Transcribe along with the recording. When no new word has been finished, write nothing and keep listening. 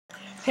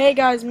Hey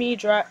guys, it's me,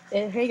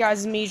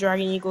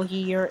 Dragon Eagle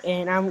here,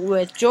 and I'm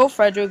with Joe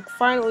Fredrick,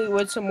 finally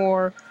with some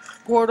more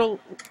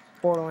Borderlands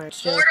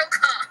 2. Mortal.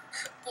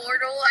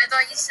 I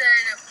thought you said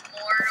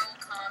Mortal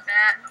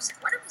Kombat. I was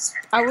like, what are we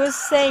saying? I was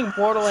saying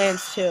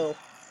Borderlands 2.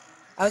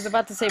 I was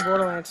about to say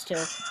Borderlands 2. We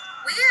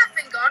have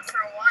been gone for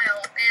a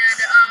while,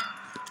 and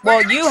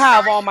Well, you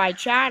have on my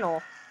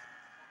channel.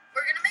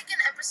 We're gonna make an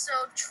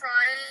episode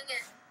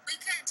trying. We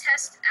can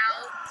test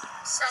out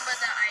some of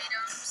the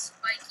items,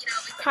 like we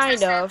can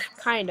Kind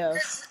of.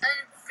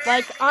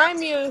 Like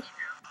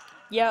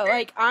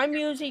I'm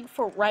using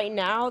for right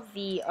now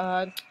the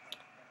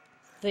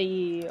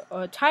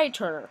tide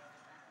turner,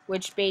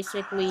 which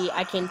basically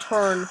I can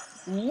turn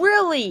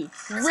really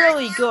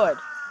good.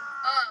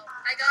 Oh,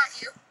 I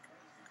got you.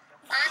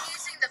 I'm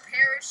using the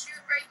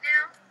parachute right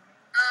now.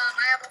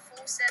 I have a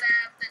full set. I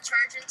have the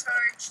charge and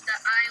torch, the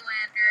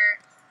Eyelander,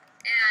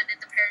 and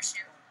the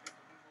parachute.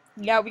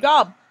 Yeah, we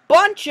got a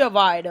bunch of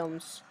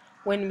items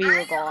when we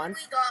were gone. I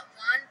only got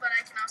one, but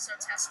I can also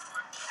test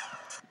one.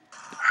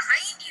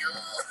 Behind you!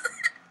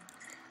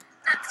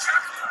 Not the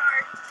chocolate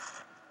card!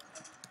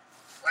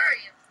 Where are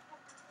you?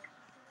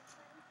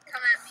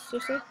 Come at me,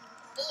 bro.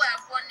 Oh, I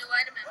have one new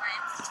item in my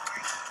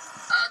inventory.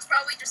 Oh, it's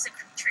probably just a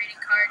trading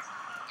card.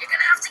 You're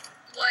gonna have to...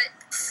 What?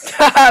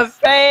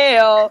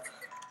 Fail!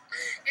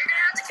 You're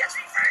gonna have to catch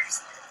me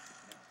first!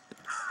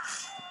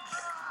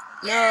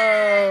 No!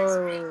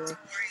 Yes,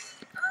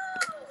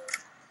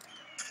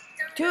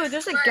 Dude,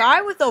 there's a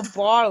guy with a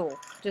bottle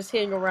just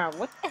hitting around.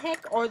 What the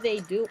heck are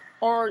they doing?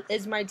 Or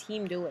is my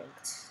team doing?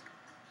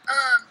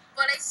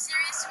 But I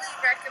seriously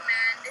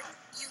recommend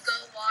you go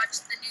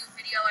watch the new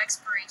video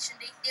expiration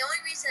date. The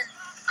only reason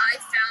I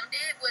found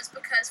it was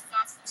because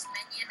Waffle's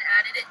Minion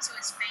added it to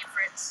his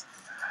favorites.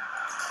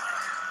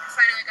 It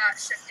finally got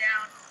shut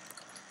down.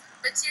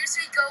 But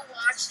seriously, go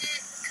watch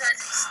it because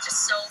it's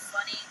just so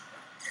funny.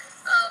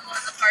 One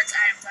of the parts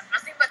I have done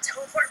nothing but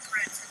teleport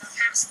friends for the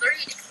past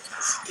 30 days.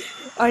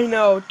 I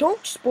know.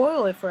 Don't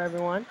spoil it for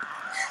everyone.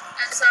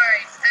 I'm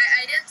sorry.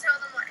 I didn't tell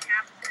them what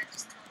happened. I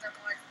just told them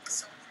what the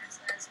soldier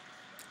says.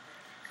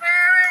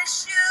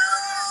 Parachute!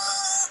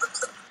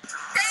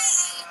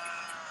 Hey!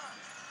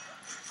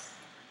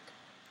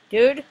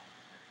 Dude,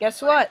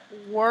 guess what?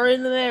 We're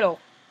in the middle.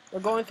 We're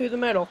going through the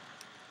middle.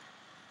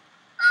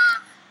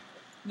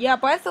 Yeah,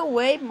 by the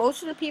way,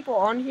 most of the people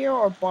on here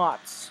are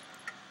bots.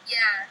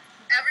 Yeah,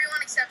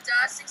 everyone except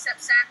us,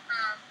 except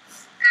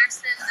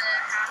Paxton the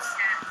half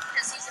cat,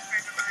 because he's a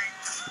friend of mine.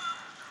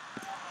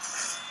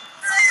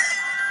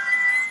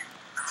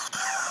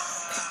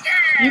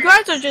 Yeah. You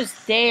guys are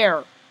just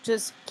there,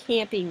 just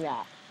camping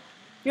that.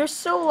 You're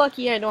so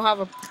lucky I don't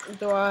have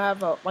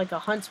like a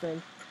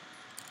huntsman.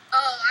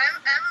 Oh, I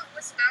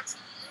was about to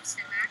use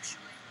him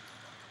actually.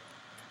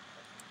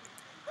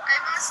 I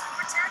must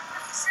protect the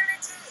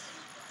vicinity.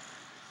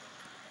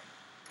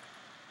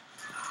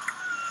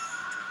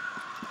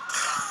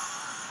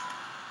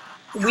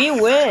 We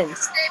win.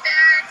 Stay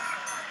back.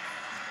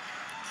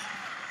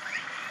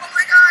 Oh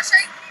my gosh,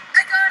 I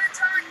got a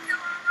time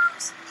kill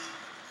almost.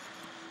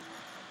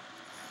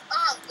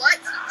 Oh, what? He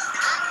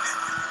jumped.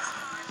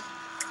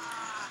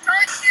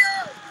 Time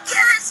kill.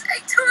 Yes, I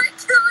time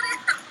killed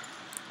him.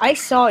 I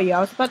saw you. I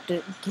was about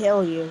to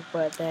kill you,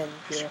 but then,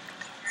 yeah.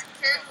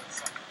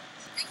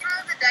 Picking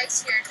all the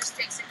dice here just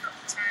takes a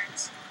couple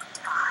turns.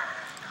 Come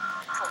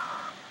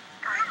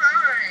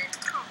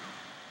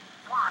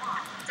on.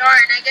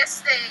 Darn, I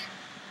guess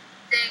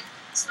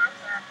it's not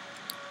that.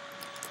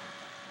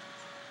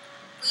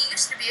 We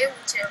used to be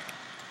able to.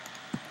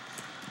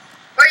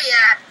 Where you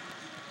at?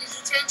 Did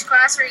you change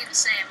class or are you the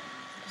same?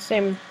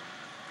 Same.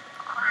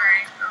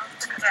 Alright, I'll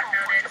keep that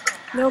noted.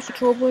 No,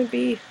 control point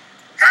B.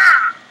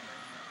 Ha!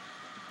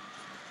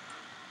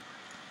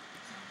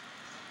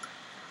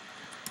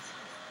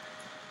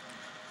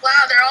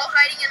 Wow, they're all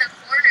hiding in a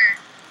corner.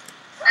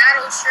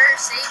 That'll sure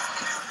save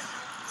you.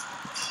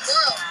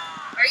 Whoa,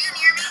 are you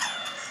near me?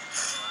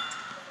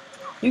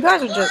 You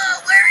guys are just...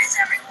 Whoa, where is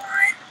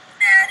everyone?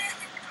 Medic!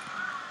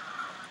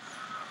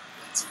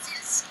 It's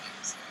just...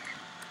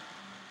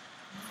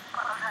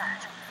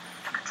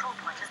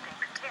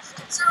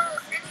 So,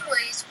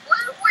 anyways,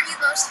 what were you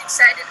most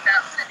excited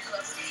about in the new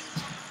update?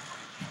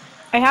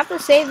 I have to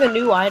say the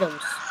new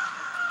items.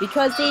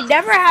 Because they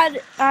never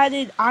had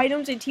added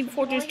items in Team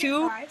Fortress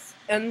 2,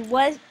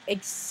 unless,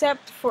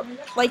 except for,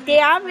 like, they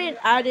haven't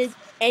added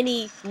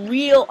any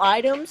real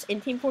items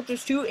in Team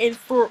Fortress 2 in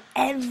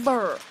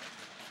forever.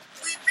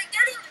 We've been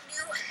getting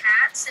new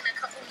hats and a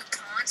couple new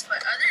cons, but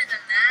other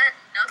than that,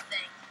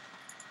 nothing.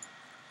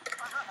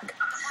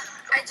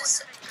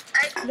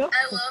 I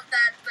love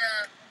that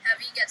the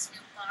Heavy gets new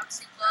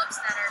boxing gloves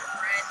that are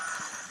red.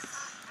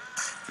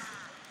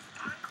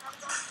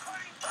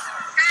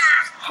 Ah!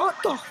 What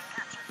the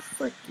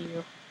frick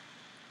you?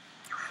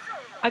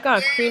 I got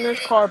a cleaner's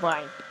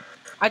carbine.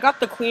 I got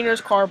the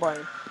cleaner's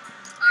carbine.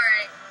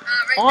 Alright,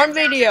 on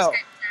video.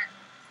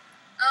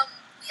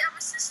 We have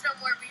a system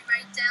where we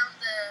write down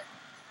the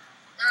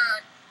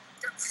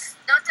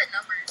not the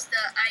numbers,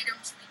 the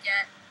items we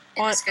get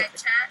in the Skype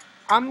chat.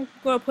 I'm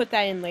gonna put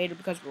that in later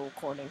because we're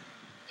recording.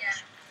 Yeah.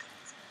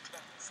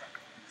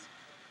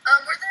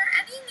 Were there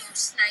any new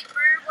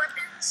sniper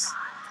weapons?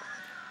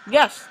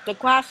 Yes, the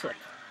classic.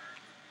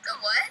 The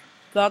what?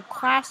 The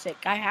classic.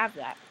 I have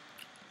that.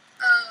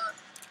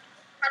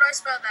 How do I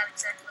spell that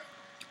exactly?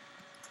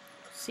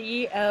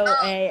 CLASSI.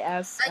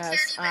 I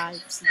can't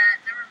even use that.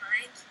 Never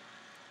mind.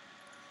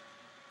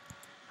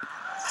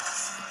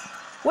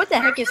 What the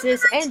heck is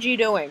this NG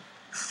doing?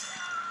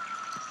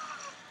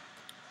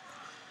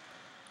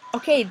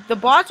 Okay, the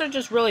bots are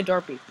just really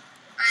derpy.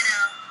 I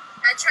know.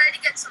 I tried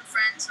to get some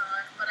friends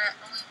on, but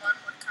only one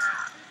would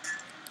come.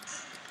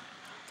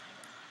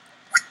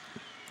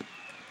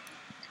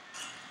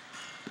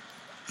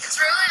 It's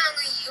really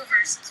only you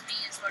versus me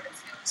is what it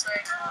feels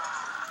like.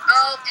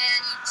 Oh,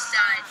 and you just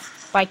died.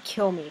 If I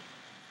kill me,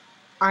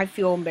 I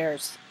feel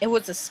embarrassed. It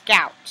was a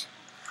scout.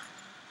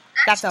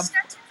 Actually,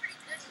 scouts are pretty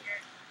good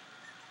here.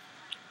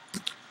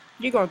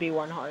 You're gonna be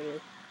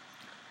one-hearted.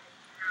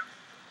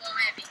 Well,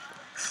 maybe.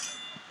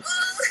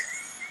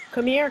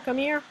 Come here, come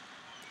here.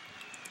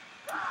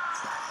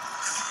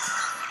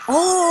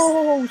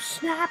 Oh,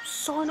 snap,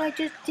 son, I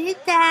just did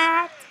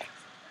that.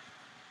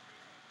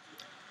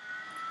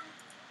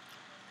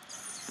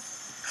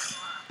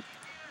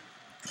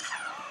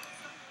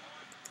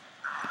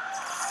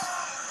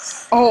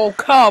 Oh,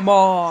 come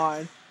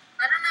on.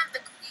 I don't have the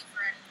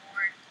cleaver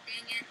anymore.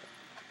 Dang it.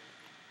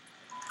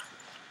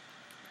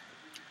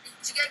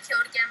 Did you get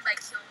killed again by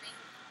Kill Me?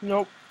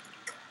 Nope.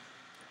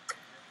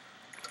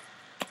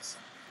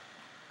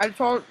 I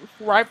told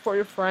right for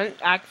your friend,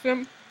 ask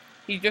him.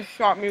 He just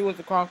shot me with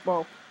a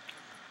crossbow.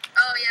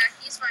 Oh yeah,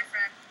 he's my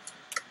friend.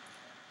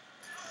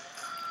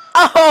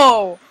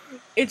 Oh!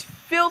 It's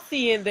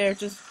filthy in there.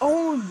 Just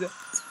owns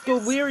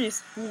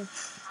Delirious.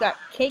 That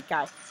cake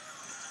guy.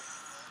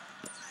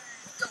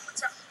 Yo,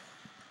 what's up?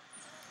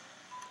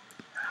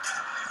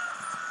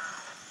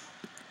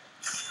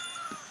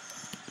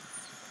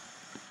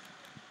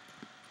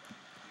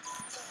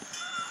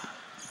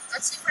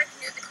 Let's see if I can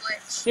do the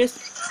glitch.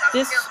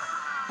 This.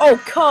 Oh,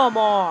 come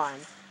on.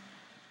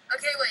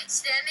 Okay, wait.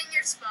 Stand in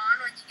your spawn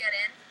when you get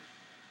in.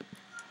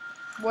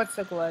 What's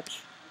the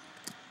glitch?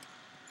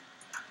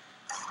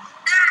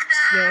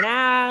 Ah! You're an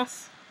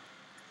ass.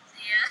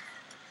 Yeah.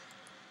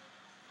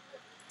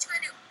 What you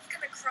gonna do? You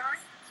gonna cry?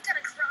 You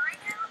gonna cry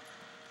now?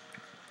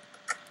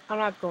 I'm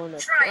not going to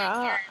Try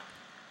cry. again.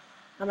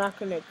 I'm not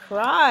going to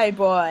cry,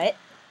 but...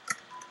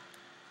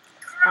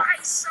 Cry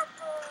some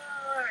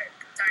more.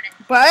 Darn it.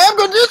 But I am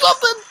going to do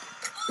something!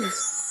 Ooh, you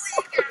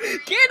got me.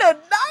 Get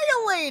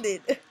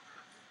annihilated!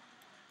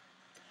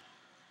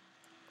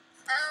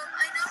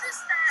 I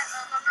noticed that,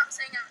 I'm not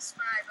saying I'm a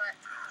spy, but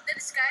the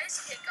disguise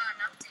kit got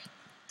an update.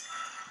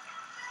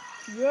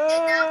 It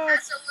now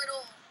Yes!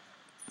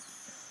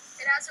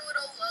 has a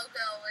little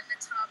logo in the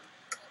top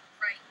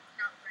right,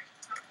 not right,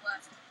 top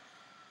left.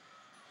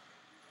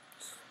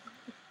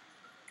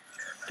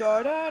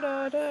 Da da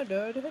da da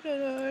da da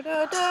da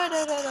da da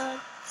da da da.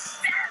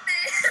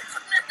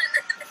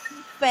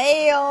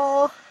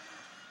 Fail!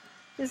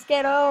 Just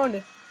get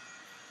owned.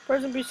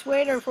 Person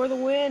persuader for the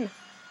win. Dude,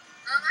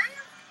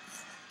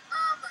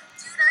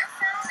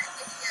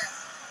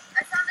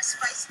 I found a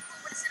spicy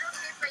pool. Is it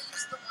okay if I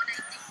use the one I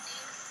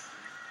nicknamed?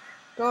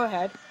 Go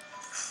ahead.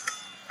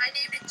 I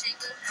named it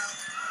Jingle Hell.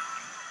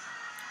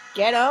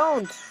 Get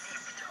owned.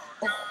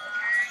 Oh,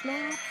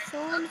 snap,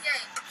 son.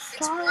 Okay,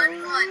 it's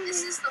 1-1.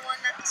 This is the one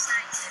that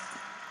decides it.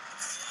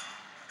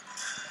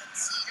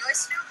 Let's see, do I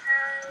still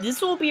have...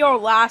 This will be our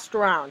last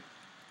round.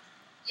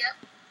 Yep.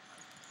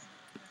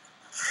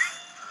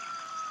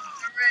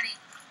 I'm ready.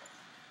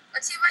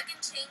 Let's see if I can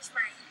change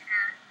my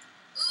hat.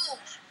 Ooh.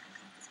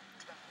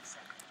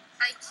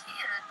 I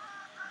can't.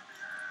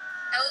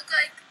 I look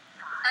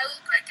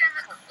like I'm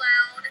a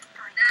clown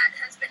that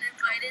has been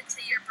invited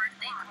to your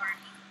birthday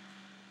party.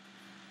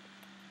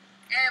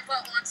 And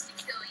what wants to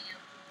kill you.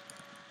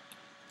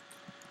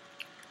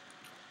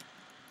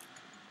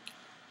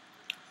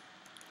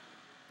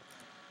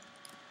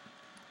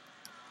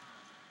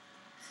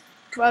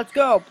 Let's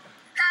go.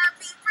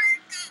 Happy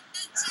birthday,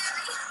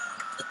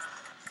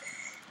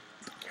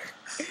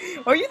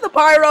 Jimmy! Are you the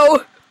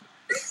pyro?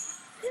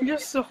 You're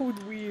so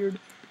weird.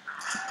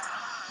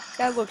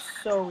 That looks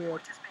so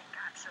weird.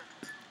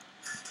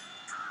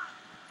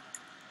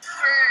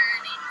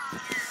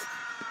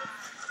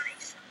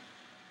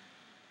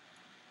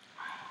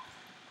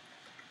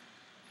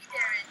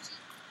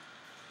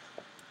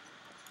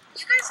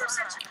 You guys are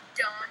such a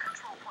dumb.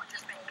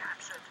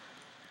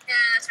 Yeah,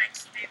 that's why I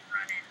keep it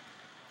running.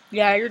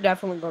 Yeah, you're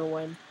definitely gonna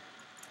win.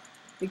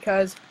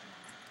 Because...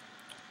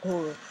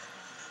 Oh.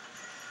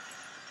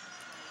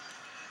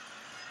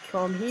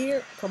 Come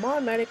here. Come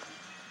on, medic.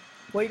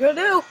 What are you gonna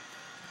do?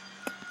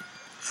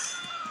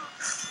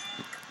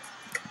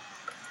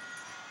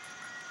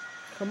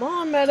 Come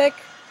on, medic.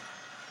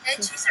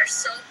 Edgies are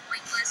so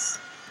pointless.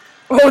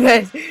 Oh,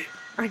 that...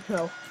 I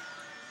know.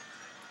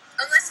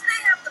 Unless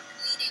they have the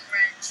bleeding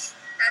wrench.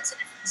 That's a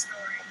different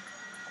story.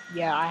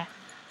 Yeah.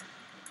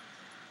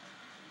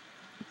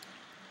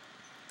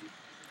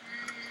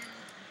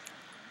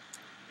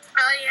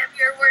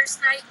 your worst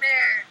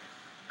nightmare.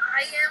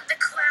 I am the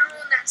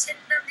clown that's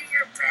hidden under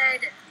your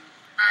bed.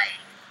 I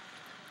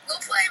will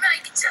play my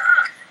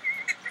guitar.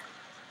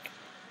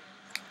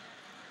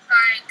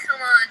 Alright,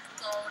 come on,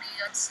 Goldie.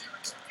 Let's see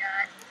what you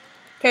got.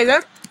 Okay,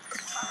 then.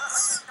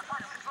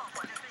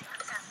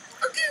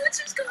 Okay, let's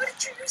just go to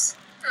truce.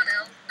 Oh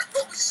no.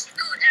 Oh shoot,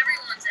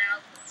 everyone's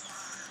out.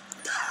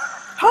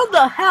 How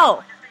the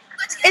hell?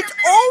 Let's get It's him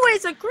back.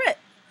 always a crit.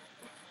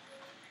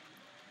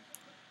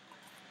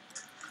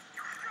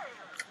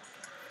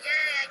 Yay,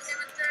 I came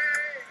in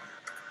third.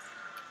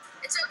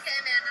 It's okay,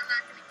 man. I'm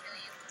not gonna kill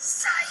you.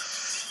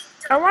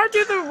 I want to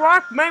do the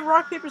my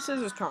rock, paper,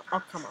 scissors count.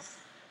 Oh, come on.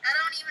 I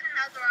don't even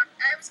have the rock.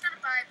 I was gonna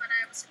buy it, but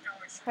I was $1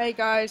 short. Hey,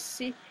 guys.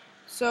 See,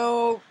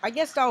 so I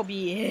guess that'll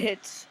be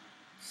it.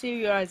 See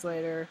you guys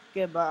later.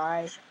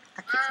 Goodbye.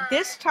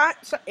 This time,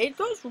 so it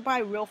goes by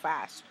real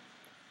fast.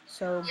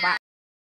 So, bye.